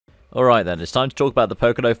Alright then, it's time to talk about the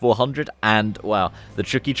Pocono 400 and, wow, the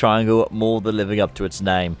Tricky Triangle more than living up to its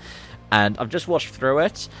name. And I've just watched through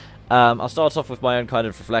it. I'll start off with my own kind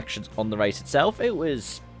of reflections on the race itself. It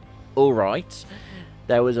was alright.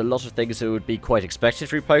 There was a lot of things that would be quite expected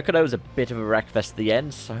through Pocono. It was a bit of a wreckfest at the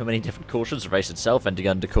end. So many different cautions, the race itself ending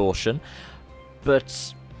under caution.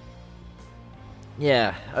 But,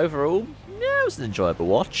 yeah, overall, yeah, it was an enjoyable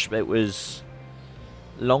watch. It was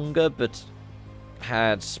longer, but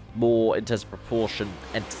had more, in terms of proportion,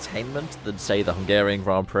 entertainment than, say, the Hungarian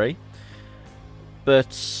Grand Prix.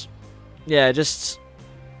 But, yeah,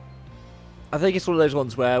 I think it's one of those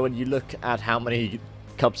ones where when you look at how many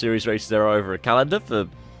Cup Series races there are over a calendar, for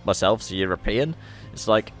myself as a European, it's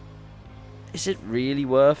like, is it really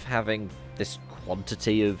worth having this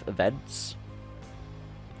quantity of events?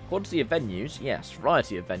 Quantity of venues, yes.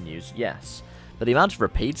 Variety of venues, yes. But the amount of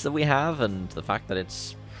repeats that we have, and the fact that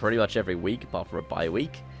it's pretty much every week, apart from a bye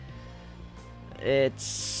week,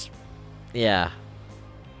 it's, yeah,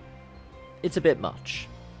 it's a bit much.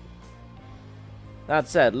 That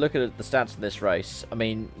said, looking at the stats of this race, I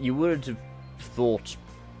mean, you would have thought,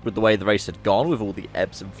 with the way the race had gone, with all the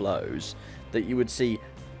ebbs and flows, that you would see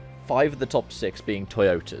 5 of the top 6 being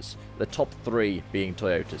Toyotas, the top 3 being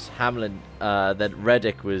Toyotas. Hamlin, then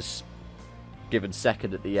Reddick was given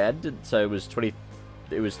second at the end, and so it was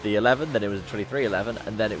the 11, then it was 23-11,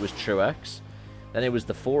 and then it was Truex. Then it was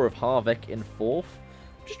the 4 of Harvick in 4th.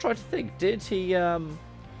 I'm just trying to think, did he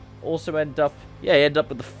also end up... Yeah, he ended up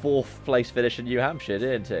with the 4th place finish in New Hampshire,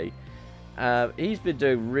 didn't he? He's been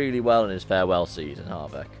doing really well in his farewell season,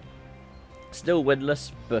 Harvick. Still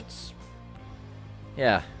winless, but...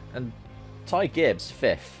 yeah, and Ty Gibbs,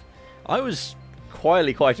 5th. I was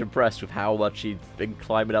quietly quite impressed with how much he'd been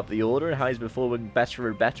climbing up the order and how he's been performing better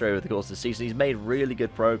and better over the course of the season. He's made really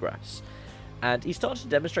good progress. And he's started to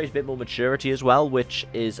demonstrate a bit more maturity as well, which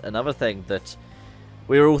is another thing that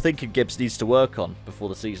we were all thinking Gibbs needs to work on before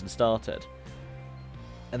the season started.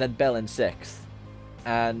 And then Bell in 6th.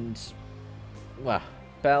 And, well,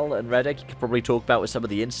 Bell and Reddick you could probably talk about with some of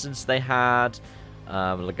the incidents they had.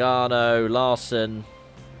 Logano, Larson,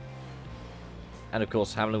 and of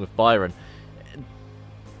course Hamlin with Byron.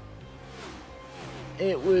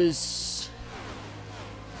 It was...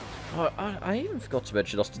 I even forgot to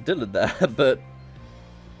mention Austin Dillon there, but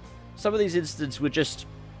some of these incidents were just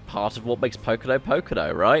part of what makes Pocono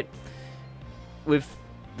Pocono, right? With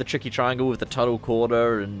the Tricky Triangle, with the tunnel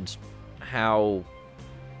corner, and how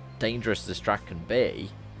dangerous this track can be,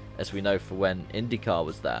 as we know for when IndyCar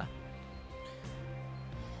was there.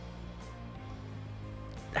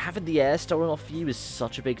 Having the air stolen off you is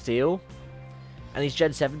such a big deal. And these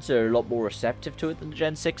Gen 7s are a lot more receptive to it than the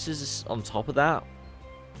Gen 6s on top of that.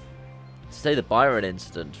 Say the Byron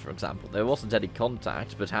incident, for example. There wasn't any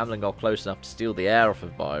contact, but Hamlin got close enough to steal the air off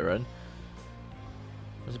of Byron.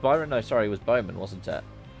 Was it Byron? No, sorry, it was Bowman, wasn't it?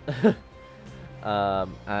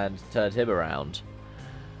 And turned him around.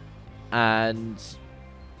 And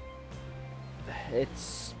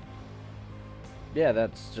it's... yeah,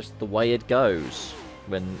 that's just the way it goes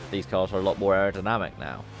when these cars are a lot more aerodynamic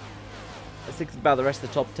now. Let's think about the rest of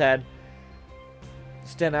the top 10.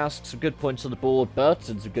 Stenhouse, some good points on the board.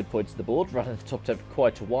 Burton, some good points on the board. Running the top 10 for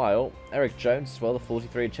quite a while. Eric Jones as well, the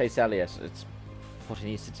 43. And Chase Elliott. It's what he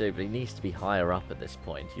needs to do, but he needs to be higher up at this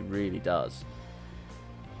point. He really does.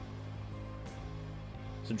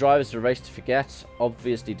 Some drivers for a race to forget.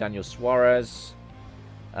 Obviously, Daniel Suarez.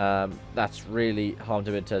 That's really harmed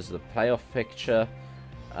him in terms of the playoff picture.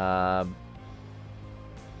 Yeah,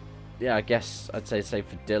 I guess I'd say the same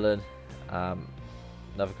for Dillon.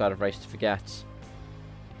 Another kind of race to forget.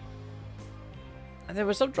 And there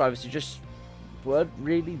were some drivers who just weren't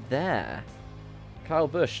really there. Kyle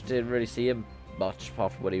Busch, didn't really see him much,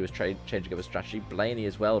 apart from when he was changing up his strategy. Blaney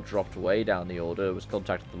as well dropped way down the order. Was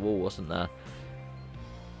contact at the wall, wasn't there?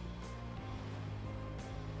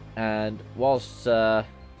 And whilst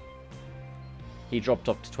he dropped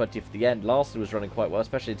off to 20th at the end, Larson was running quite well,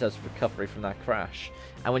 especially in terms of recovery from that crash.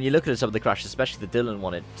 And when you look at some of the crashes, especially the Dillon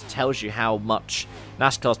one, it tells you how much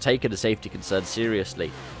NASCAR's taken the safety concerns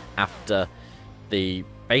seriously after the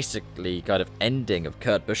basically kind of ending of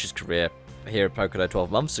Kurt Busch's career here at Pocono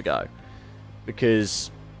 12 months ago.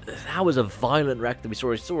 Because that was a violent wreck that we saw.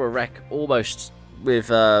 We saw a wreck almost with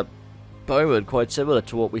Bowman, quite similar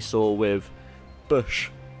to what we saw with Busch.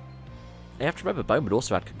 You have to remember, Bowman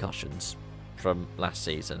also had concussions from last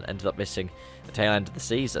season, ended up missing the tail end of the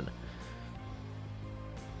season.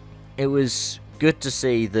 It was good to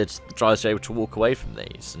see that the drivers were able to walk away from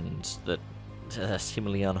these, and that they're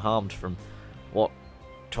seemingly unharmed from what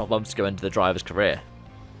 12 months ago into the driver's career.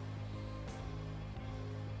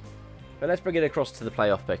 But let's bring it across to the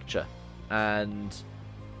playoff picture. And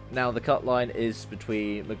now the cut line is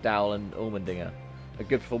between McDowell and Allmendinger. A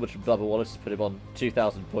good performance from Bubba Wallace to put him on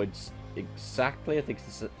 2,000 points exactly. I think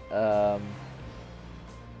it's...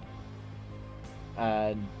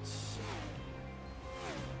 and...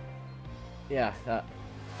 yeah, that...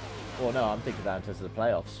 Well, no, I'm thinking that in terms of the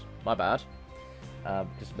playoffs. My bad.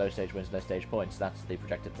 Because no stage wins, no stage points. That's the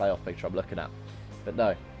projected playoff picture I'm looking at. But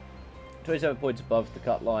no. 27 points above the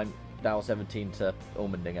cut line. Down 17 to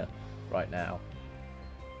Allmendinger right now.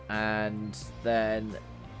 And then...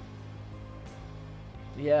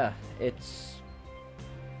 yeah, it's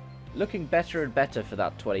looking better and better for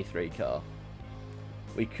that 23 car.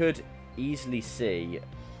 We could easily see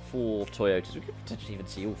 4 Toyotas. We could potentially even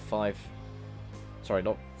see all 5... Sorry,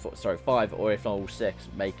 not 4, sorry, 5 or if not all 6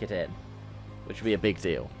 make it in. Which would be a big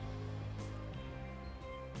deal.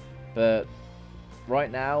 But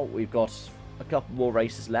right now, we've got a couple more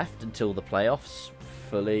races left until the playoffs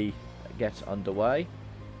fully get underway.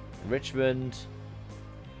 Richmond,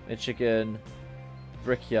 Michigan,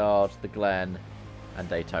 Brickyard, the Glen, and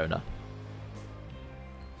Daytona.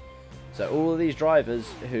 So all of these drivers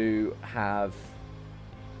who have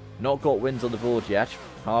not got wins on the board yet,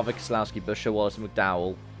 Harvick, Keselowski, Buescher, Wallace, and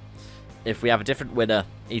McDowell, if we have a different winner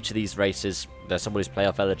each of these races, there's someone who's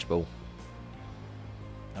playoff eligible.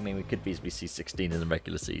 I mean, we could easily see 16 in the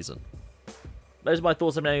regular season. Those are my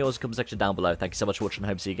thoughts. Let me know yours in the comment section down below. Thank you so much for watching. I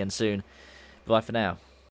hope to see you again soon. Bye for now.